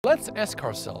let's ask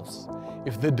ourselves,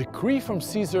 if the decree from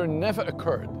Caesar never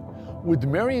occurred, would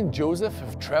Mary and Joseph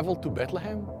have traveled to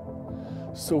Bethlehem?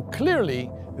 So clearly,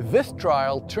 this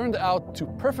trial turned out to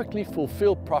perfectly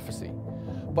fulfill prophecy.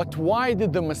 But why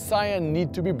did the Messiah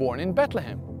need to be born in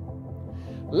Bethlehem?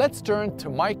 Let's turn to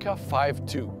Micah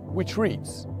 5:2, which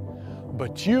reads,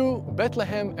 "But you,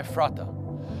 Bethlehem Ephrathah,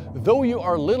 though you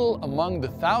are little among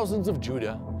the thousands of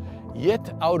Judah,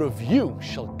 yet out of you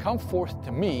shall come forth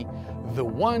to me the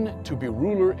one to be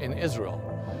ruler in Israel,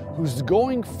 whose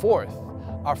going forth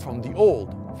are from the old,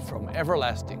 from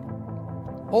everlasting."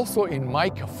 Also in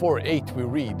Micah 4:8 we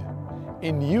read,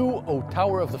 "In you, O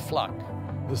tower of the flock,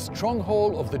 the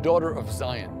stronghold of the daughter of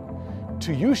Zion,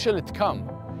 to you shall it come,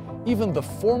 even the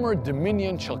former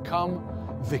dominion shall come,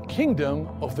 the kingdom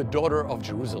of the daughter of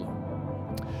Jerusalem."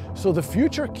 So the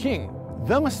future king,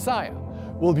 the Messiah,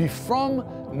 will be from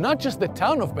not just the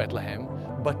town of Bethlehem,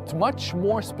 but much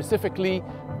more specifically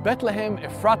Bethlehem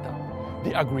Ephrathah,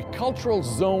 the agricultural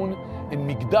zone in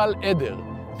Migdal Eder,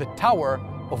 the tower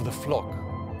of the flock.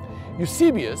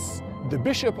 Eusebius, the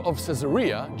bishop of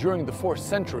Caesarea during the 4th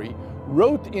century,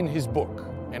 wrote in his book,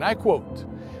 and I quote,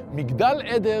 "Migdal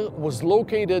Eder was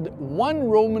located 1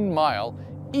 Roman mile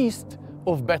east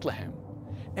of Bethlehem.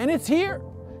 And it's here,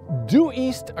 due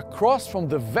east across from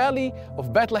the valley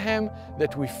of Bethlehem,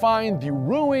 that we find the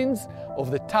ruins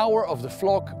of the Tower of the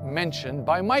Flock mentioned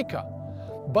by Micah."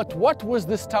 But what was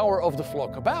this Tower of the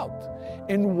Flock about?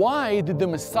 And why did the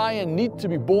Messiah need to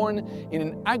be born in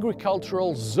an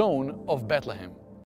agricultural zone of Bethlehem?